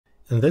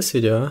In this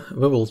video,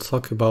 we will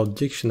talk about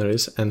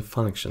dictionaries and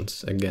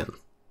functions again.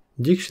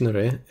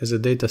 Dictionary is a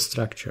data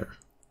structure.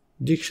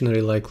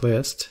 Dictionary, like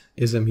list,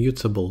 is a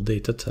mutable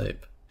data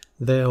type.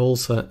 They are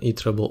also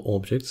iterable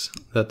objects,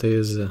 that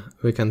is,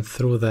 we can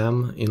throw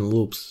them in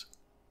loops,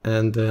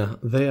 and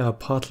they are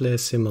partly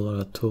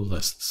similar to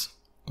lists.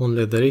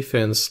 Only the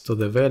reference to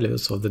the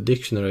values of the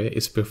dictionary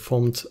is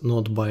performed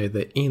not by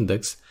the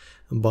index,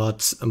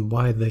 but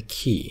by the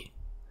key.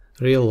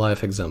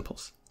 Real-life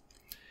examples.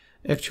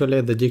 Actually,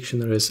 the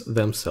dictionaries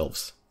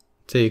themselves.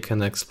 Take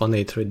an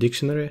explanatory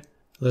dictionary.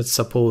 Let's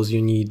suppose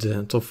you need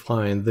to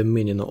find the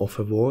meaning of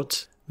a word.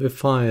 We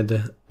find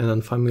an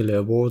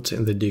unfamiliar word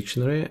in the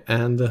dictionary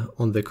and,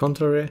 on the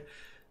contrary,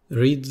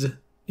 read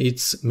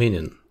its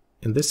meaning.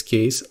 In this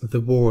case, the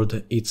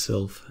word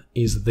itself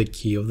is the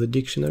key of the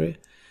dictionary,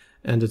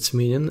 and its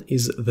meaning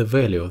is the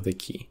value of the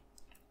key.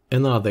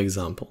 Another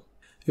example.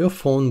 Your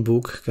phone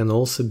book can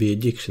also be a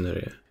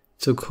dictionary.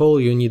 To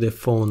call, you need a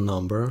phone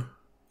number.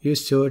 You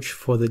search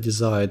for the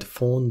desired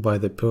phone by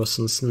the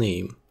person's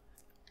name,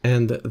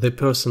 and the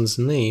person's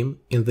name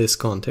in this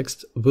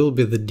context will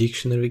be the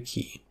dictionary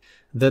key.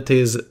 That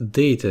is,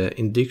 data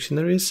in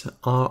dictionaries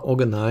are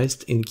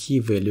organized in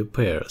key-value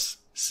pairs.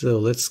 So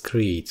let's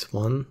create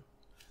one.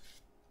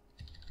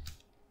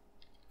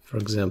 For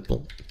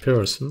example,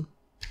 person.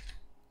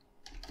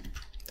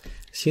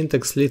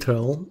 Syntax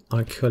literal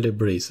are curly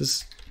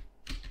braces.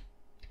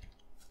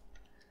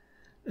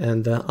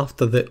 And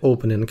after the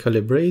opening curly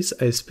brace,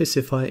 I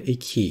specify a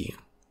key.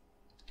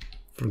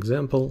 For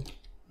example,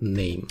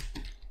 name.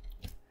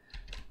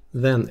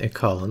 Then a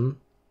colon,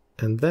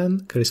 and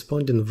then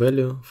corresponding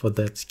value for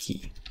that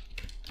key.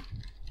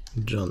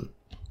 John.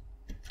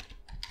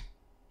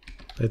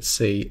 Let's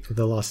say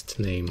the last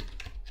name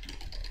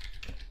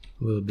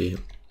will be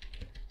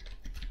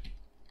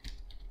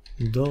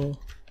Doe,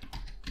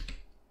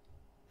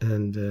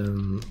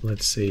 and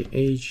let's say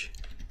age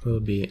will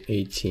be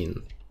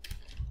 18.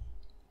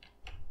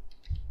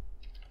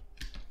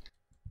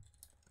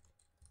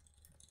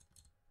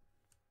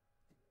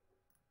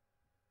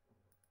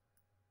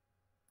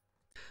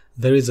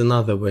 There is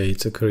another way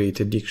to create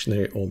a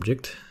dictionary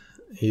object,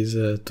 is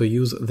to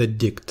use the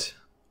dict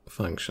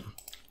function.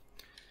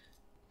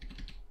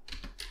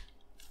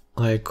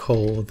 I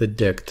call the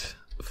dict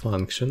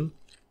function.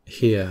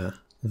 Here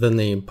the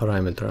name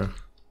parameter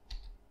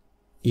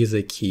is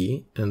a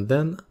key, and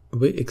then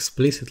we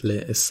explicitly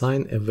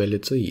assign a value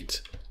to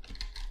it.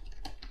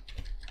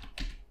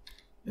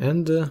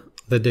 And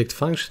the dict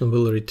function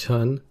will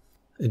return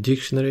a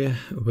dictionary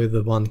with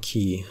one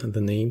key,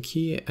 the name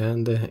key,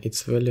 and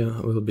its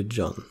value will be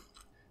John.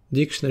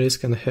 Dictionaries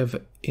can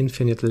have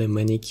infinitely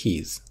many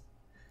keys.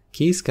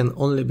 Keys can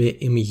only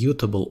be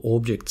immutable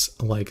objects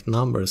like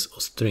numbers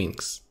or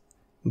strings,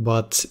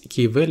 but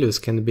key values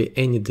can be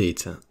any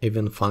data,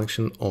 even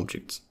function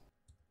objects.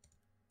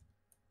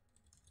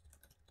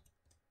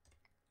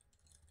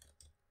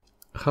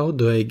 How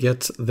do I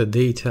get the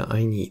data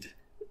I need?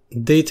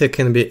 Data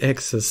can be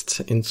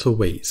accessed in two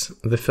ways.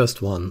 The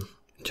first one,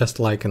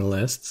 just like in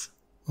lists,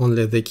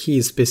 only the key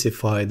is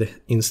specified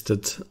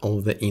instead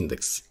of the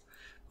index.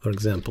 For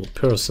example,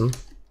 person,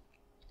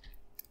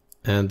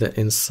 and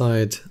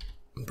inside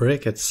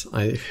brackets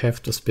I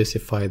have to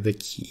specify the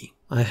key.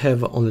 I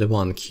have only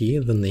one key,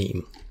 the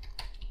name,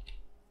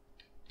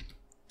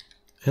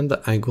 and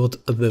I got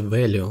the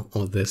value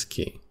of this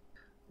key.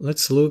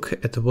 Let's look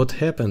at what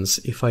happens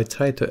if I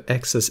try to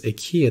access a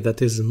key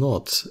that is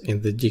not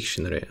in the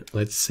dictionary.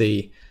 Let's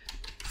say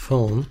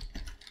phone.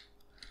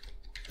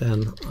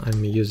 Then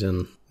I'm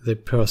using the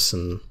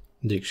person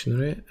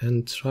dictionary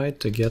and try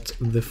to get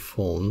the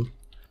phone.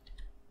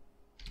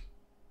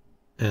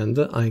 And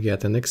I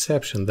get an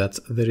exception that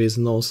there is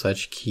no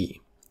such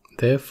key.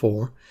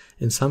 Therefore,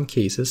 in some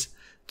cases,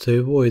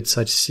 to avoid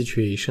such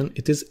situation,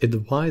 it is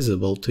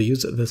advisable to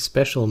use the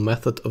special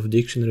method of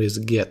dictionaries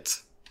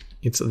get.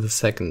 It's the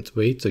second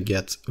way to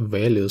get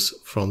values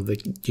from the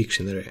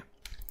dictionary.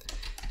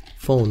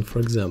 Phone, for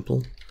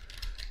example,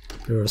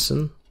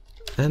 person.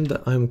 And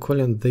I'm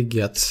calling the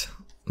get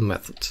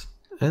method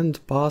and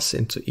pass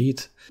into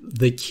it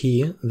the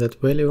key,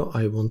 that value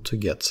I want to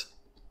get.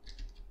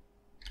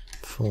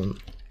 Phone.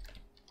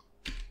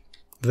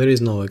 There is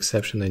no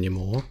exception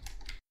anymore.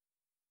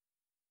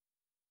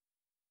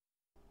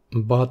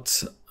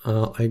 But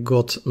I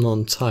got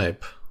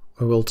NoneType.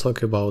 We will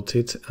talk about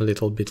it a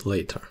little bit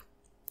later.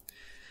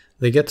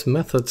 The get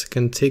method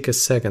can take a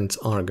second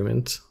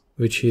argument,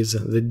 which is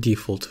the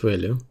default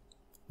value.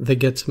 The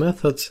get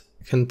method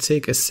can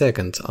take a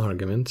second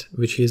argument,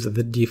 which is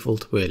the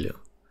default value.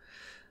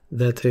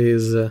 That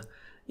is,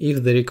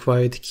 if the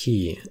required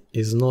key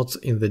is not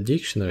in the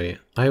dictionary,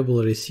 I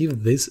will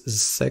receive this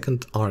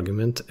second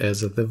argument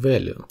as the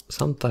value.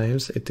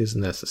 Sometimes it is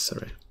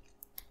necessary.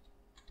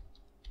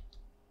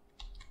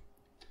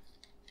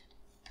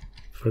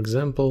 For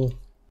example,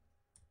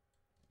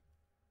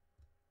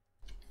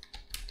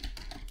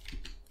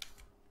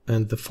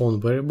 and the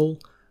phone variable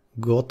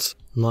got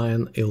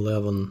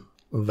 911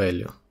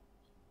 value,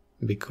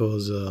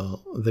 because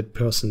the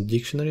person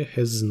dictionary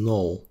has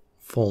no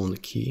phone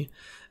key,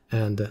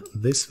 and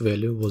this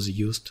value was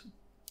used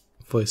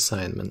for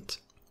assignment.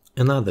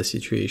 Another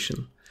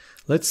situation.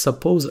 Let's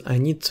suppose I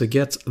need to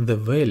get the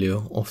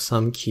value of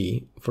some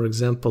key, for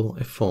example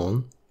a phone,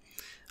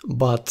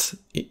 but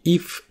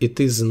if it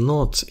is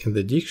not in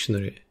the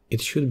dictionary,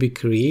 it should be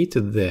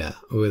created there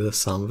with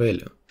some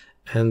value.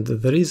 And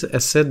there is a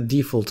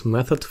setDefault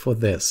method for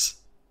this.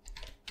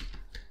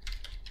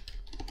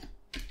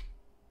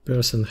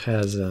 Person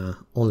has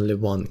only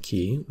one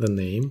key, the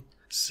name,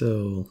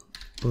 so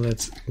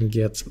let's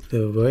get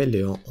the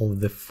value of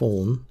the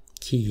phone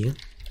key.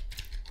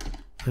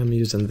 I'm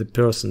using the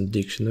person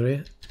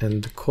dictionary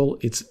and call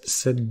its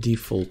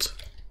setDefault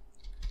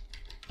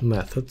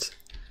method.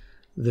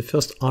 The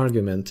first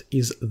argument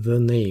is the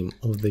name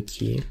of the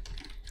key,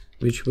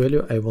 which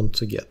value I want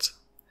to get.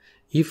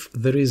 If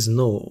there is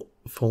no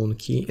phone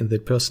key in the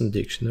person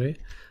dictionary,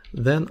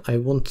 then I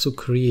want to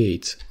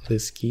create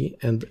this key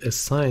and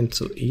assign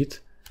to it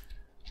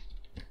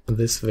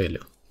this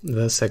value,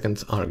 the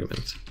second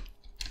argument.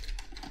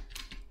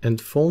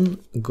 And phone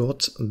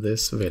got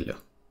this value.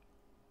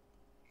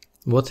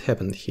 What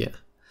happened here?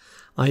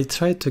 I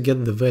tried to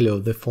get the value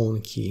of the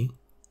phone key,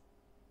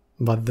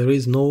 but there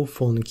is no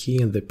phone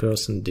key in the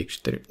person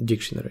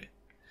dictionary.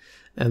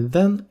 And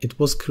then it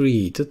was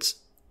created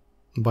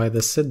by the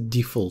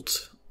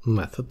setDefault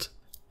method.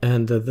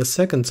 And the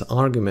second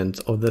argument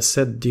of the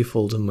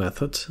setDefault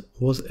method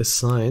was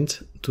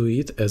assigned to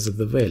it as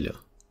the value.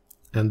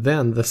 And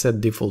then the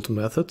setDefault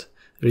method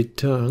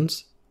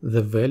returns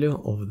the value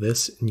of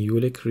this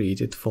newly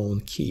created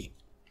phone key.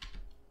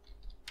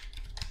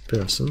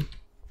 Person.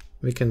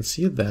 We can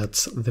see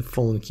that the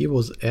phone key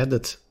was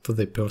added to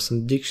the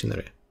person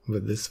dictionary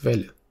with this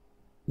value.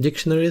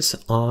 Dictionaries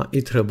are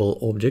iterable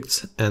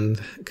objects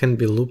and can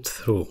be looped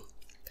through.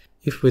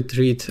 If we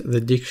treat the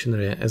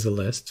dictionary as a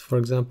list, for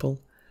example,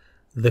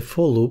 the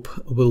for loop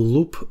will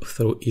loop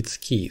through its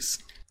keys.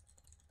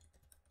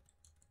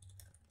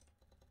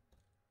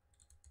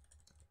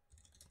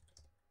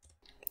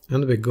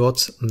 And we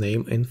got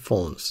name and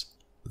phones.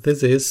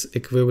 This is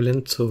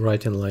equivalent to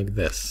writing like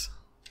this.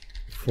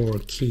 For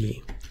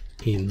key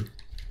in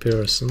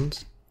person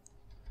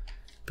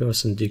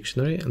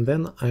dictionary, and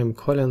then I'm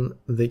calling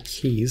the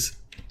keys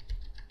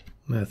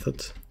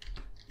method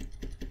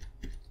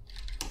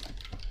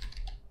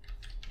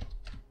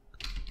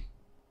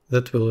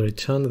that will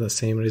return the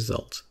same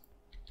result.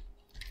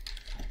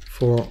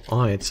 For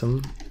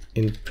item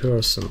in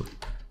person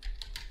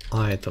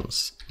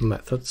items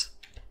method,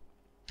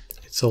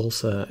 it's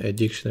also a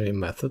dictionary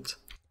method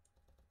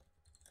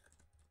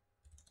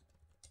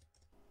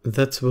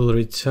that will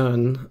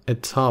return a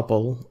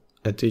tuple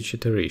at each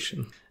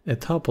iteration. A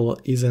tuple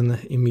is an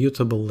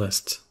immutable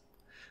list,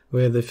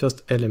 where the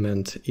first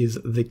element is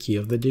the key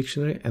of the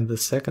dictionary and the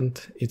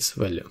second its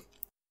value.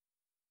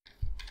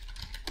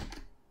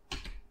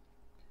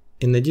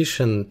 In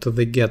addition to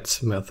the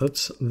get method,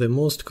 the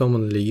most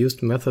commonly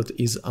used method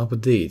is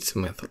update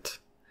method.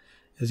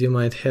 As you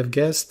might have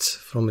guessed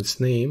from its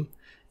name,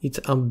 it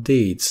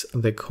updates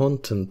the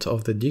content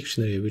of the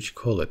dictionary which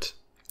call it.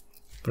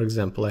 For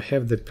example, I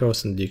have the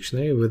person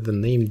dictionary with the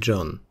name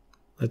John.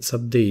 Let's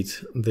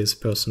update this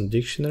person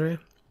dictionary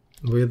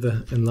with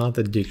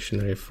another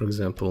dictionary. For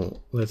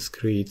example, let's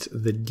create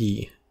the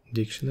D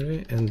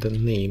dictionary and the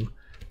name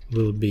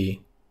will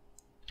be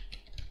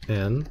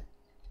N,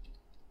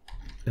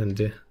 and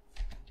it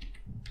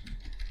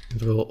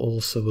will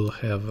also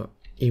have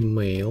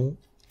email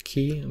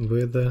key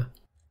with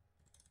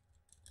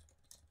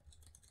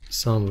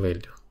some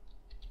value.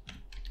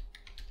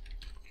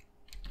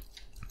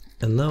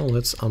 And now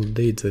let's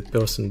update the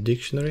person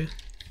dictionary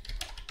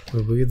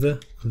with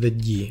the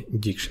D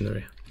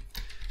dictionary.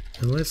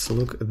 And let's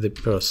look at the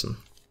person.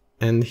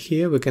 And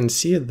here we can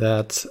see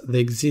that the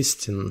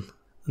existing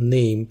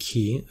name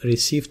key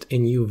received a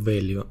new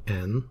value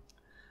N,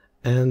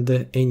 and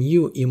a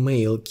new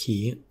email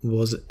key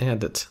was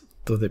added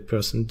to the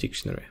person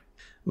dictionary.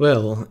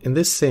 Well, in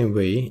this same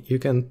way, you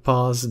can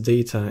pass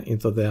data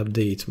into the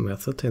update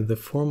method in the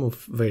form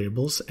of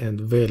variables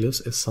and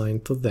values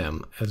assigned to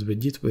them, as we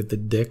did with the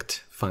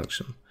dict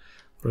function.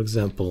 For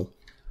example,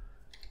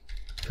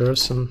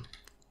 person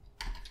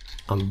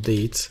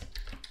update,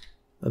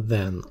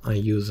 then I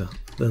use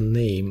the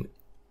name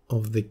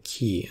of the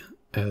key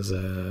as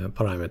a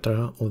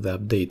parameter of the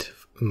update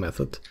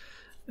method,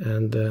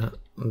 and the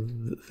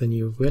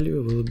new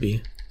value will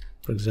be,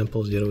 for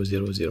example,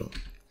 000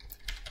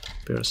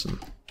 person,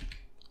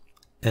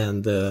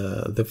 and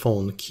the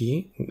phone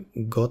key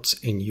got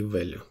a new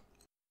value.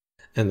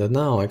 And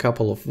now a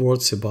couple of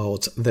words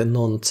about the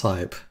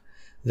NoneType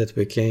that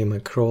we came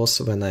across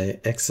when I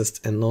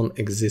accessed a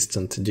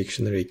non-existent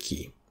dictionary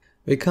key.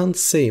 We can't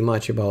say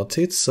much about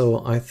it,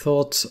 so I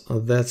thought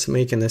that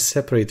making a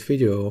separate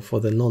video for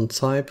the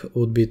NoneType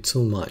would be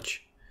too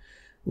much.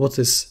 What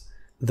is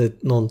the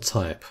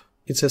NoneType?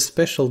 It's a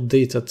special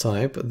data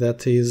type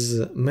that is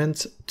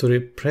meant to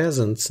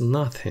represent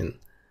nothing,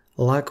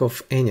 lack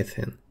of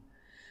anything.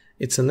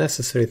 It's a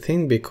necessary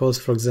thing because,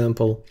 for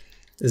example,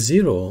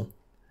 0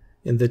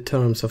 in the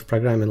terms of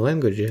programming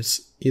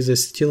languages,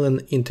 is still an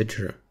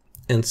integer,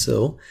 and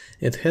so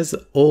it has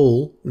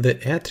all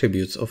the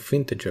attributes of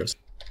integers,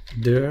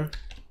 dir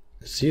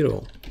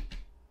 0,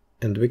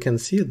 and we can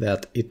see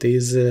that it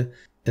is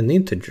an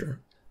integer.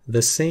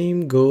 The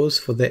same goes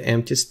for the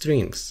empty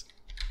strings,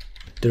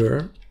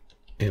 dir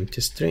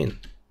empty string.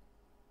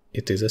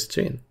 It is a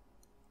string.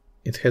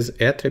 It has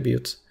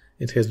attributes,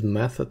 it has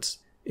methods,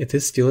 it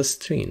is still a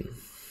string.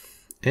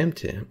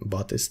 Empty,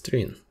 but a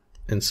string,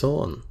 and so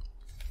on.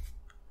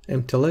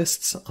 Empty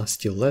lists are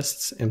still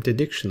lists, empty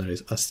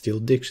dictionaries are still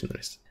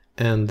dictionaries.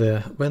 And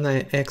when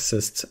I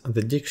accessed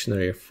the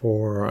dictionary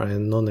for a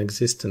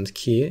non-existent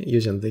key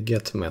using the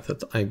get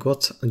method, I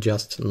got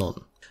just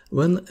none.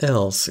 When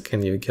else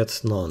can you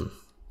get none?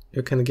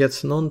 You can get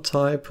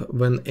NoneType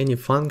when any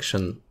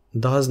function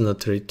does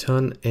not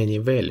return any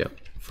value.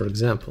 For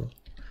example,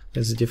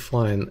 let's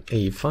define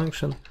a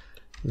function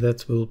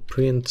that will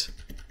print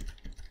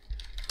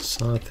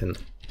something,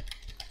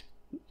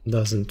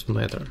 doesn't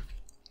matter.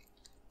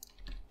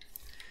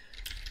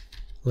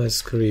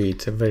 Let's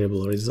create a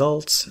variable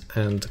results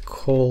and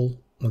call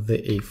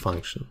the a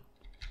function.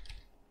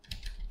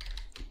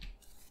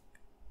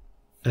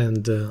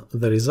 And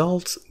the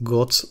result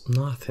got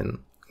nothing,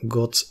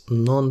 got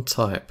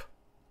NoneType.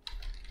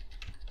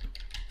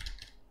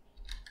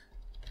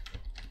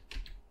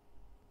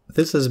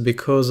 This is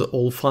because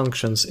all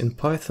functions in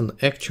Python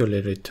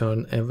actually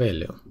return a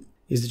value.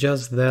 It's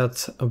just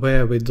that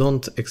where we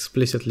don't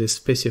explicitly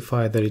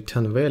specify the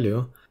return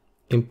value,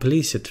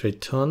 implicit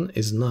return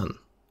is none,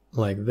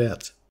 like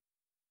that.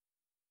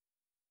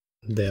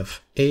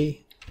 Def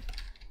a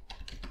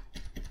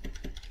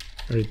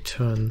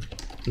return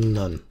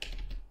none.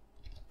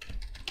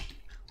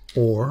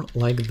 Or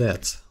like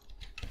that,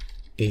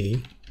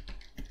 a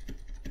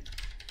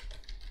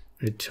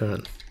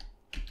return.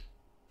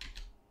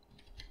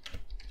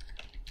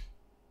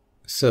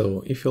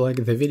 So, if you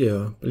like the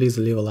video, please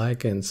leave a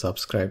like and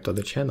subscribe to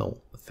the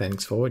channel.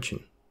 Thanks for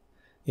watching.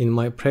 In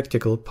my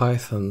practical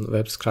Python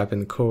web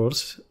scraping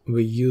course,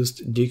 we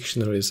used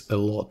dictionaries a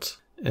lot,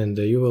 and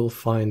you will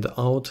find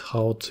out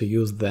how to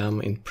use them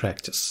in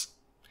practice.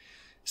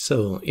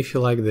 So, if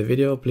you like the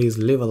video, please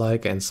leave a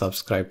like and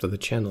subscribe to the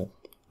channel.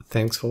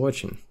 Thanks for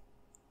watching.